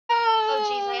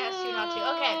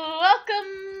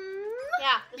welcome.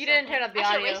 Yeah. You didn't turn up the I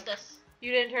should audio. erase this.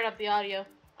 You didn't turn up the audio.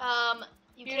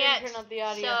 You didn't can't. turn up the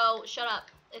audio. So shut up.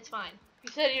 It's fine.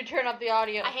 You said you turn up the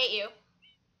audio. I hate you.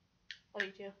 Love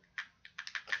you too.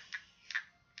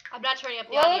 I'm not turning up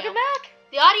the audio. Welcome back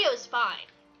The audio is fine.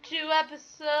 to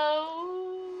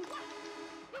episode.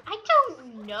 I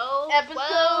don't know.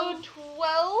 Episode 12?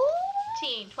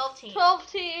 12. 12.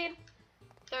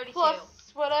 32. Plus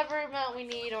whatever amount we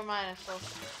need or minus. So.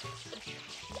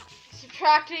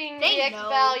 Subtracting the X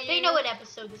value. They know what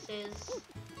episode this is.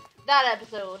 That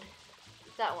episode.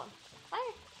 That one.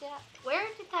 Yeah. Where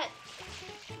did that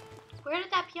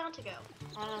Pianta go?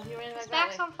 I don't know. He ran back His that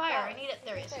back's way. on fire. That I need it.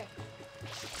 There he is. There.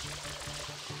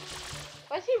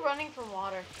 Why is he running from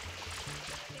water?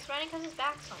 He's running because his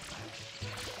back's on fire.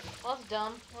 Well, that's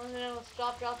dumb. Why doesn't it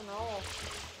stop, drop, and roll?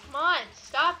 Come on,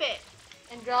 stop it.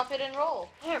 And drop it and roll.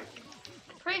 Here.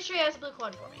 I'm pretty sure he has a blue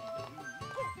coin for me.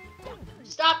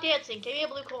 Stop dancing. Give me a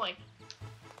blue coin.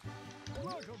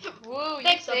 Woo, you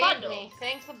Thanks a saved bundle. me.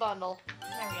 Thanks a bundle.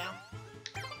 There we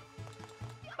go.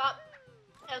 Bop.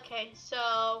 Okay,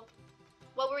 so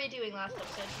what were we doing last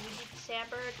episode? Did we beat the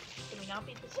Sandbird? Did we not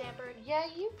beat the Sandbird? Yeah,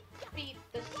 you beat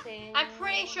the sand. I'm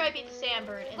pretty sure I beat the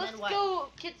Sandbird, and Let's then what? go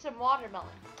get some watermelon.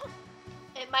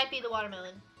 It might be the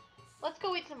watermelon. Let's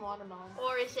go eat some watermelon.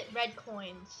 Or is it red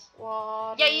coins?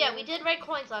 Water. Yeah, we did red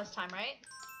coins last time, right?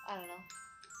 I don't know.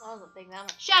 I wasn't thinking that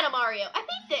much. Shadow Mario. I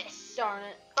beat this. Darn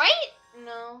it. Right?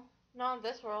 No, not in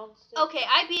this world. Okay,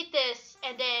 I beat this,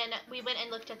 and then we went and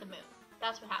looked at the moon.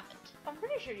 That's what happened. I'm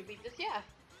pretty sure you beat this, yeah.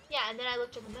 Yeah, and then I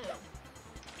looked at the moon.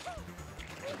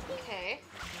 Okay.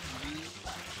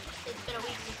 It's been a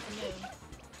week since the moon.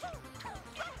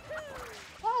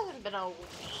 Well, it hasn't been a week.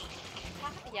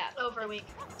 Yeah. Over a week.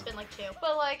 It's been like 2.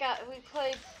 But like, we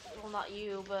played, well not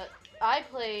you, but I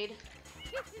played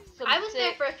some I was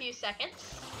there for a few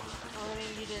seconds. Well, I mean,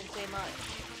 you didn't say much.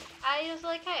 I was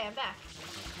like, hey, I'm back.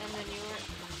 And then you weren't.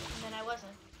 And then I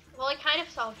wasn't. Well, I kind of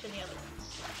solved in the other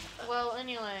ones. Well,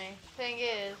 anyway, thing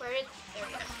is, There he is.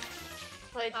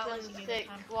 played Oh, some what's he doing sick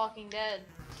that time? Walking Dead.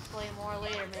 Play more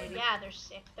later, maybe. Yeah, they're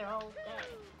sick. They're all dead.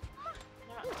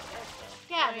 They're not sick,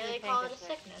 though. Yeah, I don't they even call think it a they're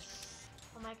sick. sickness.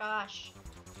 Oh my gosh.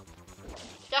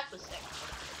 Duck was sick,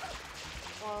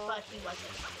 Well, but he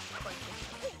wasn't. according to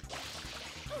me.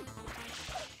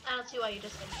 I don't see why you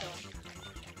just didn't kill him.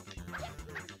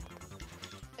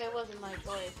 it wasn't my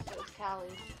choice. It was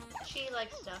Callie's. She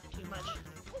likes stuff too much.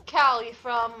 Callie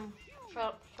from.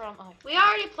 Oh. We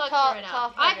already plugged her enough.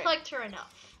 Tough I Nugget. plugged her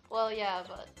enough. Well, yeah,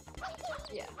 but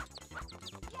yeah.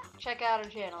 Check out her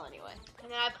channel anyway.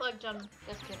 And then I plugged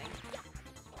Just kidding.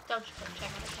 Don't check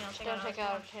out her channel. Don't check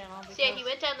out her channel. So yeah, he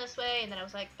went down this way, and then I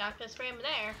was like, not gonna spray him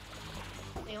there.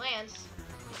 And he lands.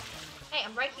 Hey,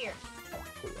 I'm right here.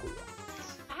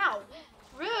 Ow!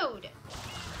 Rude!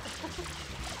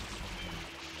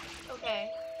 Okay.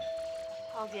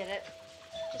 I'll get it.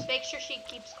 Just make sure she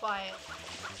keeps quiet.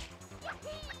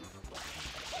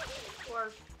 Or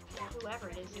whoever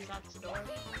it is who's at the door.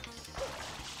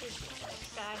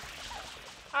 This guy.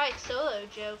 Alright, solo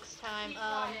jokes time.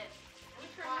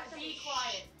 Be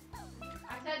quiet.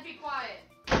 I said be quiet.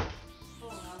 Oh,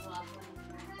 that was the last one.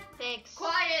 Thanks.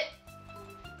 Quiet!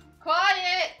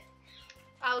 Quiet!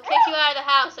 I will kick you out of the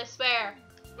house, I swear.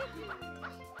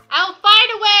 I will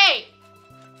find a way!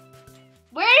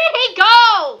 Where did he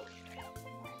go?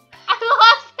 I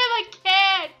lost him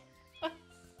again!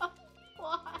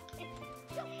 Why?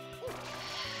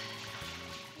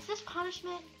 Is this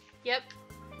punishment Yep.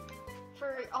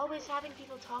 for always having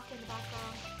people talk in the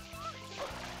background?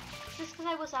 Is this because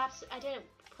I was absent? I didn't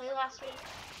play last week?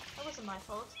 That wasn't my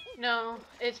fault. No,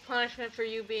 it's punishment for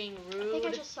you being I rude think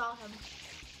I just saw him.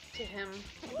 to him.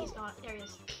 And he's not. There he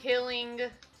is. Killing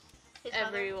His mother.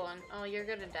 everyone. Oh, you're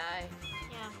gonna die.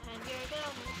 Yeah, and you're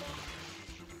gonna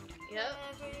die. Yep.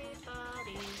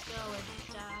 Everybody's going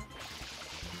to die.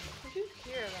 Did you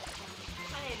hear that song?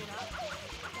 I made it up.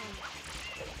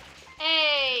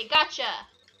 Hey, gotcha!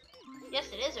 Yes,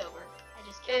 it is over. I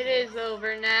just killed It you. is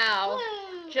over now.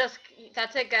 Woo! Just,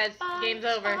 that's it guys. Game's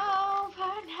over. Over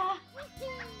now.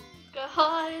 Go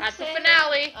on and That's the sing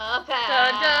finale. about.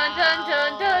 Dun dun dun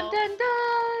dun dun dun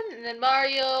dun. And then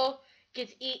Mario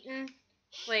gets eaten.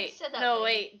 Wait, said that no, right.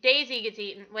 wait. Daisy gets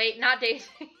eaten. Wait, not Daisy.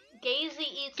 Gazy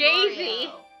eats Gazy.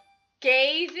 Mario.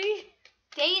 Gazy?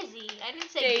 Daisy. I didn't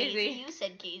say Daisy. Gazy. You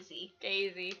said Gazy.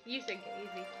 Gazy. You said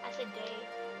Gazy. I said Day.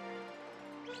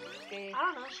 Gay. I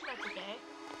don't know. She might be gay.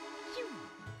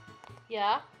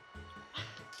 Yeah?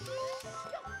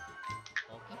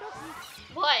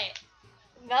 What?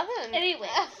 Nothing. Anyways.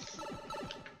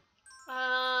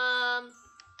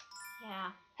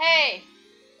 Yeah. Hey!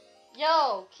 Yo!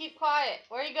 No, keep quiet.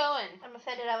 Where are you going? I'm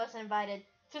offended I wasn't invited.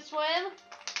 To swim?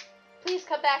 Please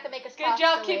come back and make us Good pasta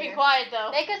job later. keeping quiet,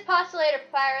 though. Make us pasta later,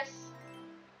 Papyrus.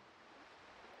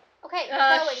 Okay, we're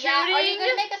going. Yeah, are you shooting?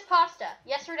 gonna make us pasta?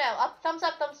 Yes or no? Up, thumbs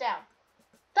up, thumbs down.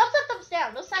 Thumbs up, thumbs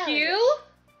down. No silence. You?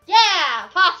 Yeah,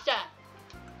 pasta.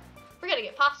 We're gonna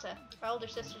get pasta. Our older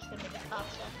sister's gonna make us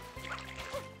pasta.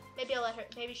 Maybe I'll let her.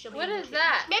 Maybe she'll be. What in is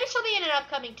that? Maybe she'll be in an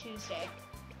upcoming Tuesday.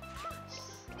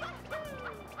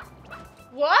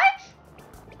 What?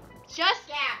 Just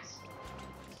gas.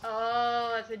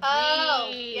 Oh, that's a G. Oh,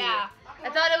 yeah. I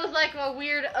thought it was like a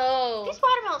weird O. These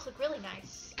watermelons look really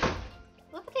nice.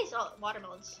 Look at these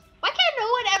watermelons. Why can't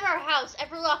no one at our house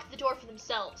ever lock the door for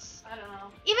themselves? I don't know.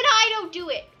 Even I don't do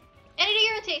it. And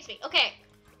it irritates me. Okay,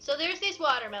 so there's these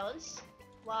watermelons.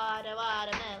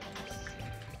 Watermelons.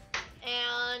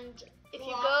 And if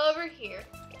you go over here,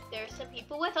 there's some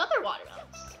people with other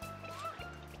watermelons.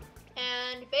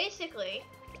 And basically,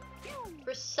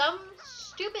 for some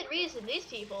stupid reason, these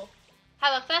people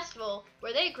have a festival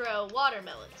where they grow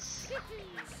watermelons.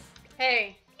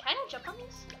 Hey, Can I jump on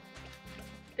these?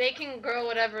 they can grow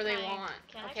whatever they Can I- want,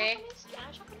 Can I okay? jump on these? Can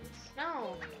I jump on these?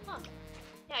 No, Huh.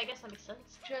 Yeah, I guess that makes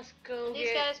sense. just go These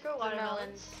get guys grow the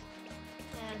watermelons. melons.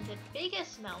 And the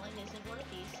biggest melon isn't one of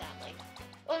these, sadly.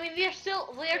 Well, I mean, they're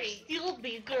still Wait.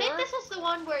 bigger. I think this is the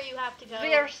one where you have to go.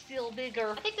 They're still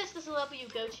bigger. I think this is the level you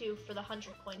go to for the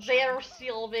 100 coin shop. They're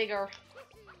still bigger.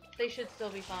 They should still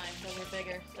be fine, because they're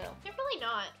bigger still. They're really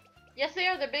not. Yes, they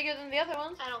are. They're bigger than the other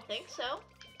ones. I don't think so.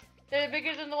 They're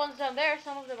bigger than the ones down there.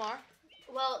 Some of them are.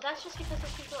 Well, that's just because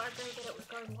those people aren't very good at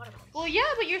growing watermelons. Well, yeah,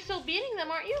 but you're still beating them,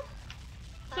 aren't you?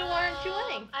 So why aren't you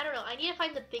winning? I don't know. I need to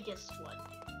find the biggest one.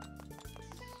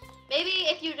 Maybe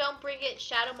if you don't bring it,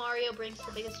 Shadow Mario brings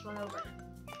the biggest one over.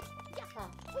 Huh.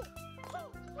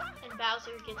 And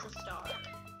Bowser gets a star.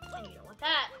 And you don't want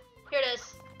that. Here it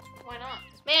is. Why not?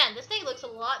 Man, this thing looks a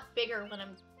lot bigger when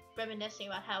I'm reminiscing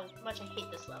about how much I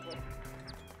hate this level.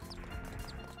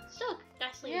 Still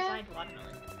nicely Yeah. designed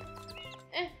watermelon.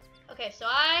 Eh. Okay, so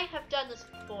I have done this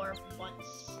before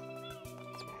once.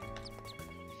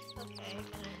 Okay,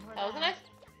 can I ignore That was a nice.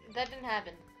 That didn't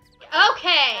happen.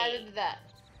 Okay! I did that.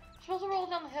 You're supposed to roll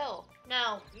down the hill.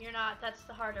 No, you're not. That's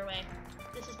the harder way.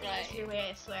 This is the Right. easier way,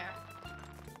 I swear.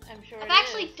 I'm sure I've it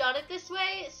actually is. done it this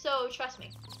way, so trust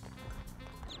me.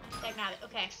 Dagnabbit.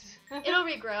 Okay. It'll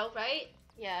regrow, right?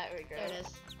 Yeah, it regrows. There it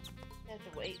is. You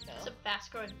have to wait, though. It's a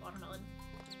fast-growing watermelon.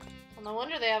 Well, no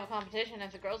wonder they have a competition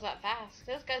if it grows that fast.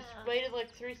 This guy's Yeah. waited like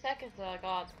 3 seconds. They're like,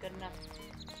 oh, it's good enough.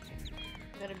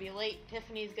 I'm gonna be late.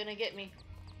 Tiffany's gonna get me.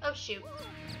 Oh, shoot.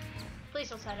 Please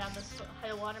don't slide down this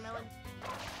hill watermelon.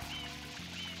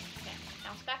 Okay,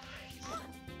 bounce backwards.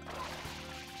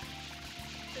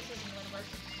 This isn't gonna work.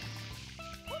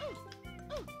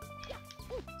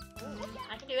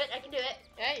 I can do it, I can do it.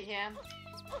 Yeah, you can.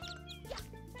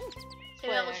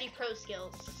 Technology pro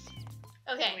skills.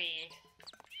 Okay. Sweet.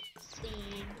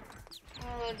 Speed.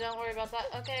 Oh, don't worry about that.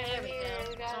 Okay, There we here, go.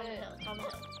 we It's got on the it. hill, it's on the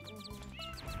hill.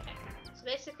 Mhm. Okay. So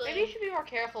basically... Maybe you should be more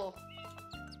careful.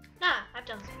 Nah, I've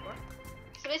done this before.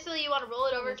 So basically you want to roll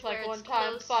it over It's to where like one it's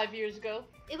time close. 5 years ago.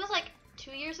 It was like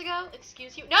 2 years ago.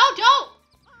 Excuse you. No, don't!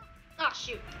 Oh,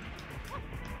 shoot.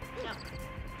 No.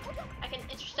 I can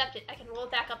intercept it. I can roll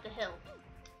it back up the hill.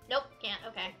 Nope, can't.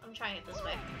 Okay, I'm trying it this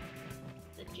way.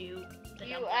 The Jew. The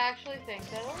You dumb actually think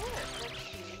that'll work? Let's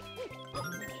see.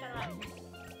 thing. Shut up.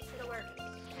 It'll work.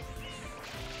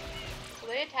 Will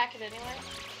they attack it anyway?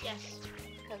 Yes.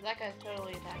 Because that guy's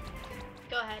totally attacking.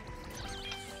 Go ahead.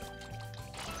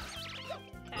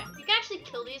 Okay. You can actually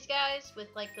kill these guys with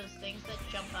like those things that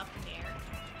jump up in the air.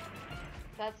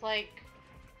 That's like...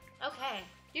 Okay.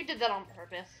 You did that on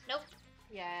purpose. Nope.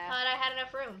 Yeah. Thought I had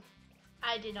enough room.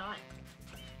 I did not.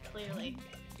 Clearly.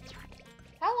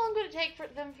 How long would it take for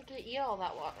them to eat all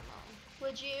that watermelon?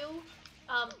 Would you?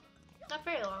 Not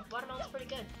very long. Watermelon's pretty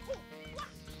good.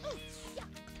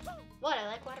 What? I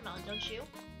like watermelon, don't you?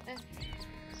 Eh.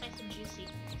 It's nice and juicy.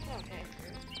 It's okay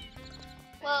fruit.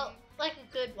 Well, like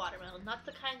a good watermelon, not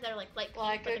the kind that are like light pink,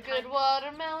 Like but a the good kind...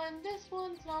 watermelon, this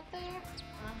one's not there.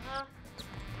 Uh-huh.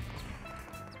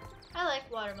 I like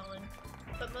watermelon,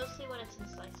 but mostly when it's in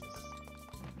slices.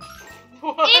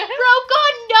 What? It broke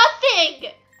on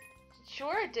nothing!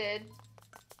 Sure it did.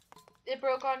 It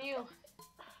broke on you.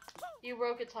 You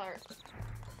broke its heart.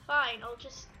 Fine, I'll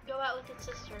just go out with its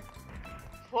sister.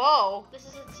 Whoa. This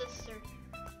is its sister.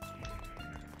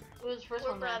 What was the first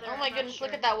We're one then? brother, Oh my I'm not goodness, look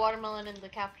sure. at that watermelon in the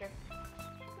capture.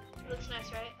 Looks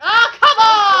nice, right? Oh, come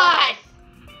on!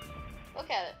 Look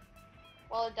at it.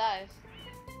 While it dies.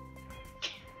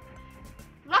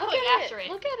 I'm not Look going at after it.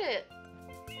 Look at it.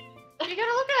 You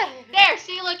gotta look at it. There,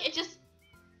 see, look, it just...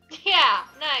 Yeah,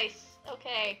 nice.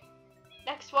 Okay.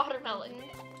 Next watermelon.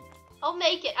 I'll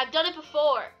make it. I've done it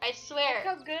before. I swear.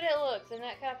 Look how good it looks in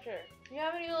that capture. You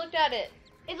haven't even looked at it.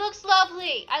 It looks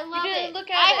lovely. I love didn't it. look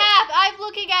at I it. have. I'm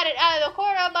looking at it out of the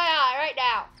corner of my eye right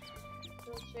now. It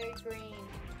looks very green.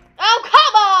 Oh,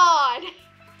 come on!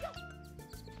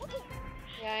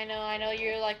 Yeah, I know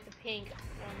you're like the pink one.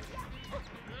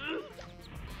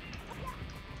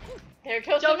 There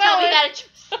goes Don't the tell me melon. that it's...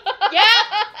 Yeah!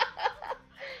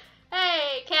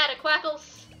 Hey,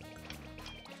 Cataquackles.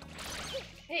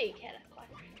 Hey,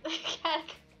 Cataquack.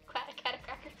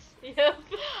 Cataquackers. Yep.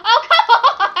 Oh, come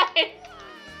on!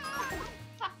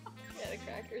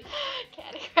 Catacrackers.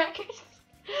 Cataquackers.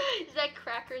 Is that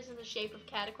crackers in the shape of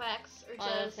cataquacks? Or I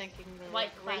was just thinking the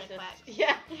white racist. cataquacks?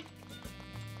 Yeah.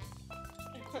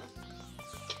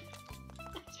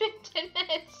 It's been 10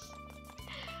 minutes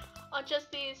on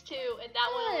just these two, and that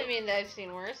one. I mean, I've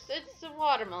seen worse. It's a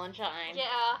watermelon shine. Yeah.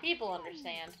 People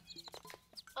understand.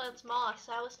 Oh, it's moss.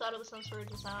 I always thought it was some sort of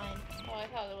design. Oh, I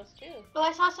thought it was too. Well,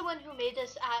 I saw someone who made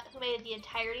this who made the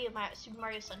entirety of my Super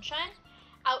Mario Sunshine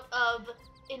out of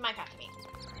in Minecraft to me.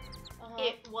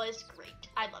 It was great.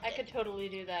 I loved it. I could totally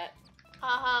do that.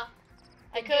 I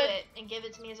could do it and give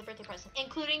it to me as a birthday present,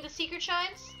 including the secret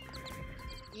shines.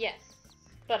 Yes,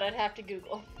 but I'd have to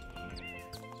Google.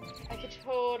 I could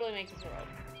totally make this world.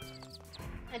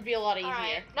 It'd be a lot easier.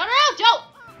 Right. No, don't!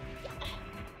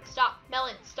 Stop,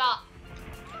 Melon, stop.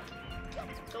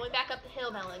 Going back up the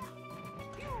hill, Melon.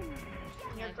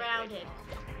 You're grounded.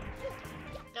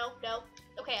 No.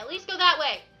 Okay, at least go that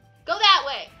way. Go that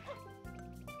way.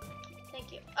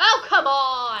 Thank you. Oh, come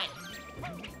on!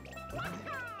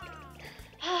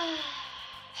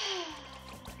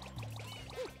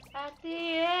 At the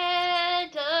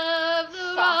end of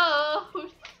the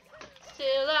road,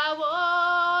 still I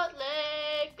won't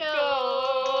let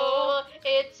go.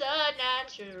 It's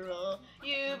unnatural.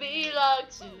 You belong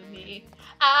to me.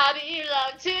 I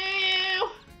belong to you.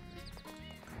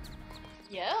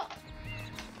 Yeah.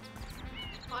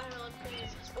 Watermelon,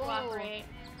 please just cooperate.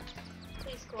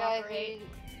 Please cooperate. Guys,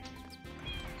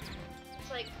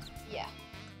 It's like, yeah.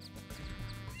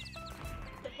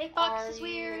 the hitbox is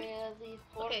weird. Really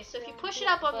Okay, so if you push it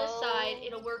up on this side,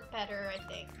 it'll work better, I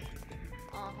think.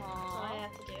 That's all I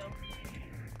have to do.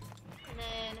 And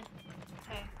then,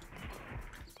 okay.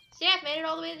 See, I've made it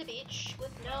all the way to the beach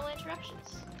with no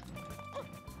interruptions.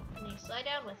 And you slide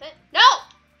down with it. No!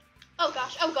 Oh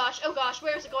gosh, oh gosh, oh gosh,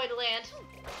 where is it going to land?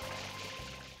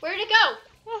 Where did it go?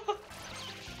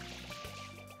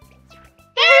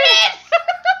 There it is!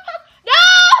 No!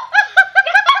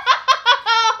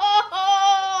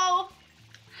 No!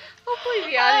 Hopefully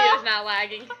the audio is not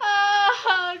lagging.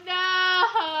 Oh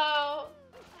no!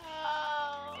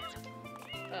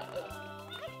 Uh-oh.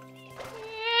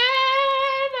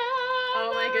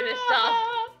 Oh my goodness, stop.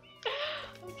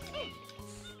 Okay.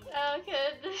 Oh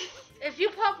goodness. If you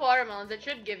pop watermelons, it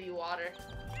should give you water.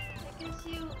 It gives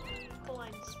you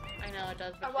coins. I know it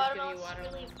does, but Are it should give you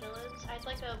watermelons really watermelons. villains? I'd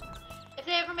like a... If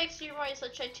they ever make Super Mario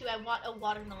Sunshine 2, I want a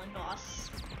watermelon boss.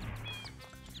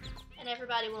 And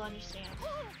everybody will understand.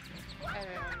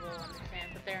 Everyone will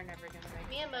understand, but they're never gonna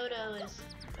make it. Miyamoto is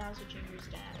Bowser Jr.'s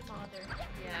dad, father.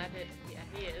 Yeah,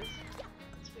 he is.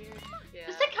 It's weird. Yeah.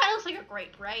 This thing kind of looks like a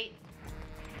grape, right?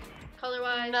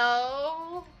 Color-wise?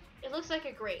 No. It looks like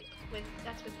a grape.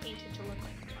 That's been painted to look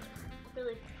like a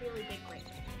really, really big grape.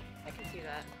 I can see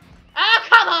that. Oh,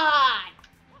 come on!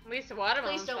 At least the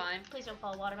watermelon's fine. Please don't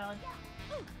fall watermelon.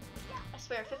 I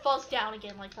swear, if it falls down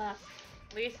again like that.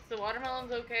 At least the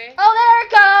watermelon's okay. Oh, there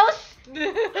it goes!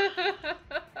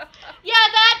 Yeah,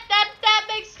 that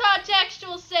makes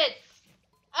contextual sense.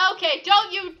 Okay,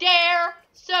 don't you dare,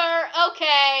 sir.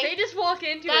 Okay. They just walk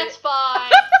into That's it.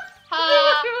 fine.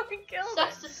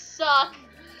 Sucks to suck.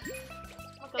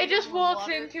 It just walks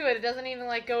into it. It doesn't even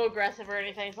like go aggressive or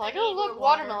anything. It's like, oh look,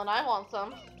 water. watermelon. I want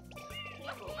some.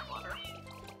 Water.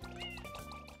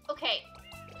 Okay,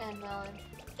 And melon.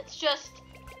 it's just.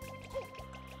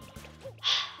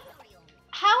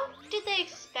 How did they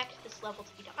expect this level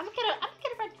to be done? I'm gonna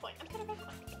get a red coin.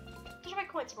 There's a red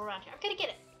coin somewhere around here. I'm gonna get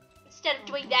it instead of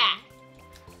doing that.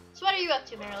 So what are you up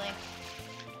to, Marilee?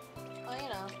 Oh, you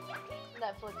know,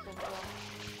 Netflix and film.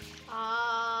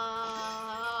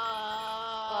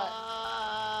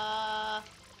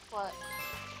 What?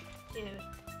 Dude.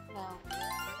 No.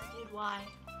 Dude, why?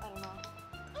 I don't know.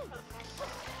 Okay.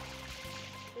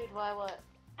 Dude, why what?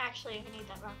 Actually, I need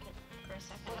that rocket for a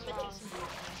second. What's I'm gonna wrong? do some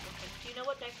Netflix. Do you know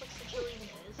what Netflix and chilling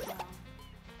is? No.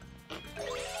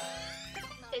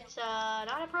 It's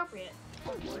not appropriate.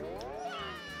 So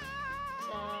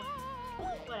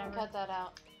whatever. Cut that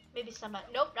out. Maybe somebody.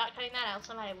 Nope, not cutting that out.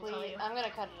 Somebody will tell Please, you. I'm gonna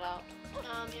cut it out. You're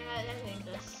not editing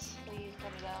this. Please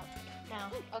cut it out.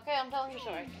 No. Okay, I'm telling you a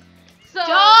story. So.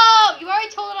 Don't! You already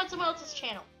told it on someone else's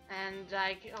channel. And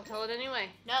I'll tell it anyway.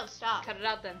 No, stop. Cut it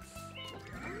out then.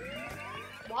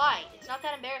 Why? It's not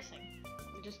that embarrassing.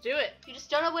 Just do it. You just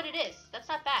don't know what it is. That's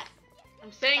not bad.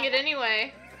 I'm saying it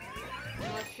anyway.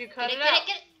 Unless you cut it out.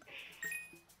 Get it.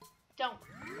 Don't.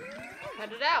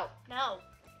 Cut it out. No.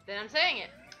 Then I'm saying it.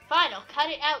 Fine, I'll cut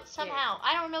it out somehow.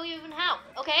 I don't know even how.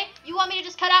 Okay? You want me to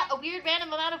just cut out a weird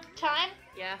random amount of time?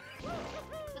 Yeah.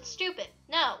 That's stupid.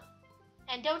 No.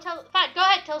 And don't tell. Fine, go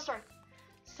ahead. Tell a story.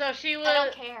 So she was. I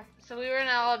don't care. So we were in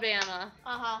Alabama.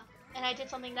 Uh-huh. And I did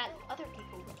something that other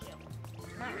people would do.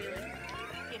 Not really.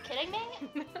 You kidding me?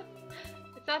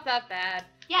 It's not that bad.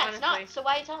 Yeah, honestly. it's not. So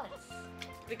why are you telling it?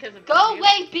 Because of Go you.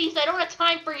 away, Beast. I don't have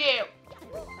time for you.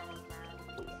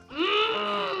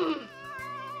 Mm. Gonna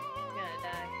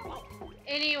die.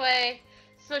 Anyway,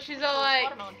 so she's all like.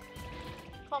 Watermelon.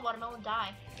 Come on, watermelon,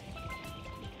 die.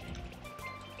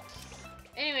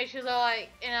 Anyway, she's all like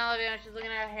in Alabama. She's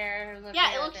looking at her hair.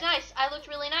 Yeah, it looks nice. I looked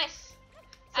really nice.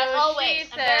 So As always, she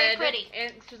I'm said, very pretty.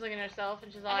 And she's looking at herself,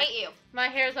 and she's all I like, hate you. "My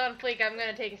hair's on fleek. I'm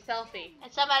gonna take a selfie."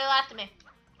 And somebody laughed at me.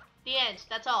 The end.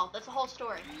 That's all. That's the whole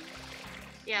story.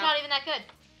 Yeah. It's not even that good.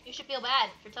 You should feel bad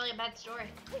for telling a bad story.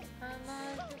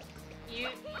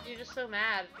 You're just so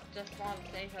mad. Just want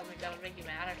to say something that would make you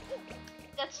madder.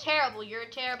 That's terrible. You're a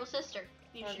terrible sister.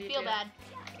 You Love should you feel too. bad.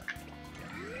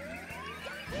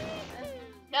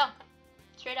 No.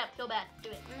 Straight up, feel bad. Do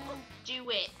it. Do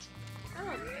it.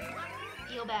 Oh.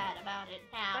 Feel bad about it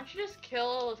now. Don't you just kill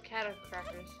all those cat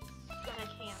crackers? But I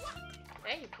can't.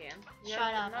 Yeah, you can. You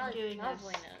Shut have up. I'm doing this.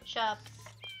 nuzzliness. Shut up.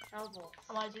 Nuzzles.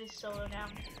 I want to do this solo now.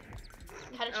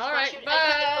 How to All right, shoot.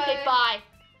 bye. Okay, bye.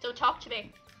 Don't talk to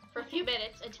me for a few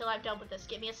minutes until I'm done with this.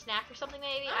 Get me a snack or something,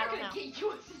 maybe. I don't know. I'm gonna get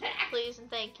you a snack. Please and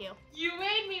thank you. You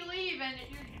made me leave, and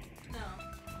you're no.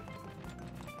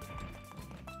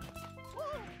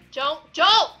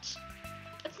 Don't!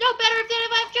 It's no better than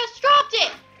if I've just dropped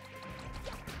it!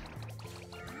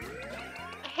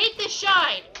 I hate this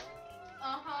shine!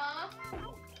 Uh-huh.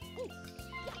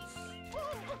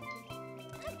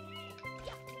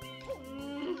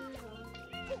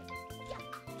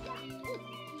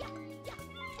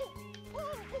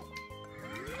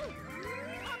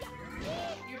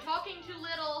 You're talking too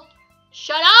little.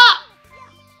 Shut up!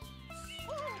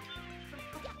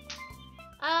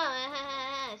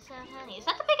 So honey. Is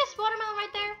that the biggest watermelon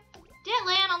right there? Did it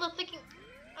land on the thinking?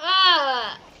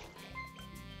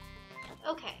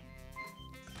 Okay.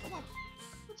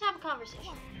 Let's have a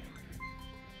conversation.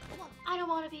 I don't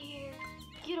want to be here.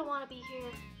 You don't want to be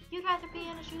here. You'd rather be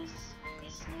in a juice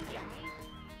smoothie, right?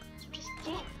 So just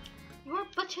get your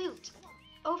batoot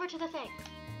over to the thing.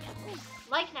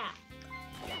 Like now.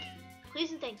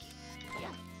 Please and thank you.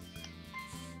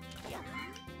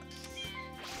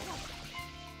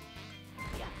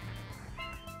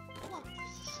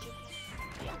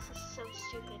 This is so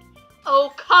stupid.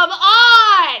 Oh, come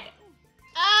on!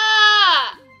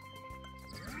 Ah!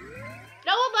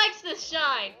 No one likes this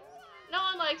shine. No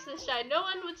one likes this shine. No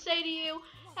one would say to you,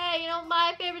 hey, you know,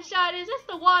 my favorite shine is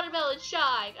the watermelon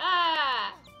shine.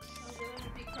 Ah!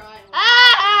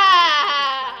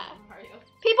 Ah!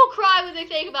 People cry when they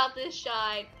think about this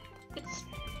shine. It's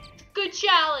a good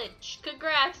challenge.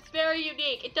 Congrats. It's very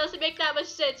unique. It doesn't make that much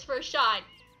sense for a shine.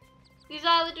 These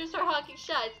islanders are hawking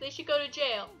shines. They should go to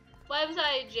jail. Why was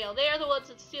I in jail? They are the ones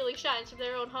that's stealing shines from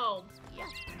their own home.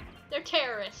 They're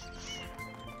terrorists.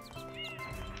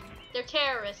 They're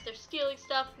terrorists. They're stealing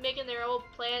stuff, making their own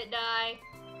planet die.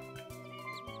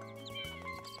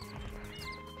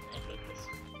 I hate this.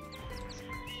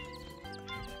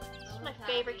 This is my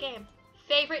favorite game.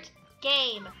 Favorite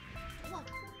game.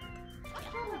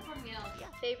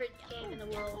 Favorite game in the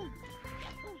world.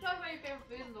 Talk about your favorite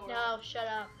food in the world. No, shut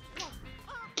up.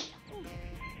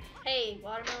 Hey,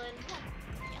 watermelon.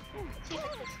 Let's see if I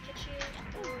can just get you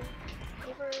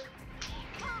over.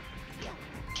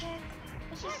 Okay.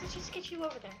 Let's just get you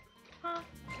over there. Huh?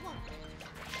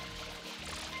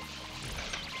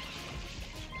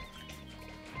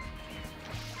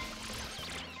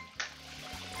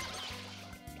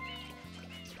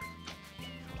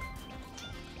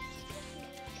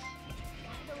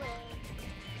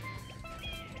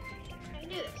 I can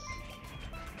do this.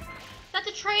 That's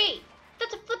a tree!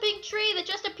 That's a flipping tree that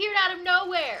just appeared out of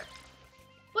nowhere!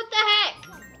 What the heck?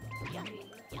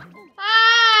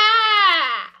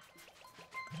 Ah!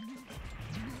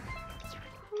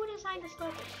 Who designed this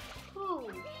level? Who?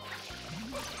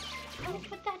 Who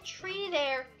put that tree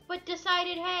there, but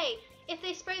decided, hey, if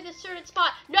they spray this certain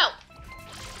spot, no!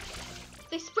 If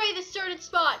they spray this certain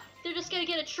spot, they're just gonna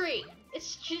get a tree.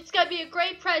 It's gonna be a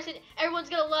great present. Everyone's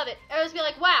gonna love it. Everyone's gonna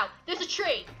be like, wow, there's a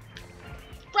tree.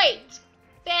 Great.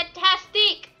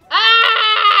 Fantastic.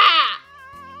 Ah!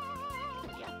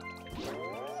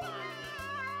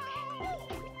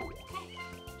 Okay.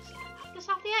 Knock this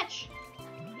off the edge.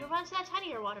 You run to that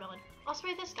tinier watermelon. I'll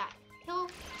spray this guy. He'll...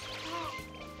 Oh,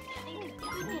 thank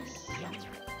goodness.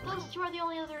 Those two are the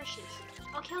only other issues.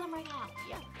 I'll kill them right now.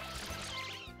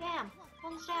 Bam.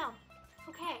 One's down.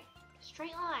 Okay.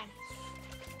 Straight line.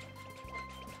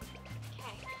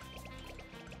 Okay.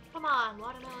 Come on,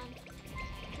 watermelon.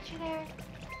 Get you there.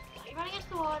 Oh, you're running into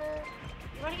the water.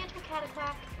 You're running into a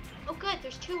cataclack. Oh good,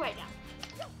 there's two right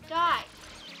now. Die.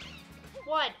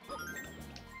 One.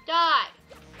 Die.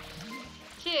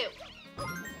 Two.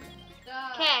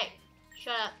 Okay.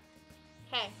 Shut up.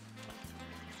 Okay.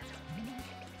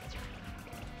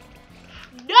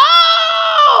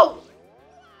 No!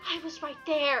 I was right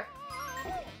there.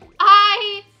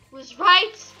 I was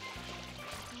right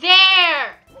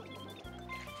there.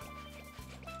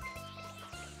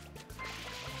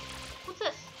 What's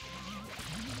this?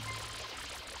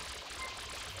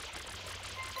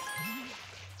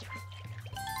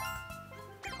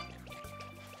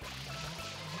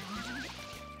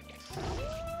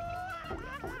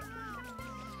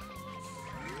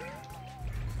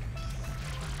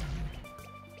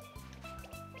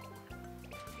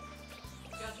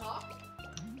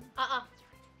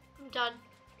 I'm done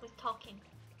with talking.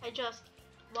 I just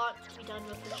want to be done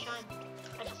with this shine.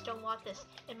 I just don't want this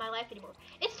in my life anymore.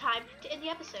 It's time to end the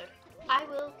episode. I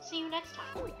will see you next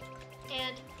time.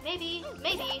 And maybe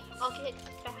I'll get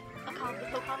back a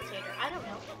co-commentator. I don't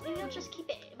know. Maybe I'll just keep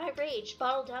my rage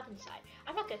bottled up inside.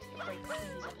 I'm not going to take a break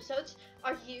between these episodes.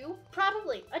 Are you?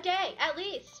 Probably. A day, at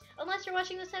least. Unless you're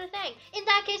watching this at a thing. In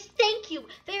that case, thank you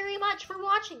very much for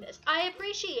watching this. I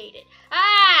appreciate it.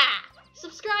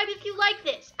 Subscribe if you like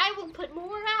this. I will put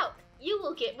more out. You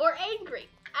will get more angry.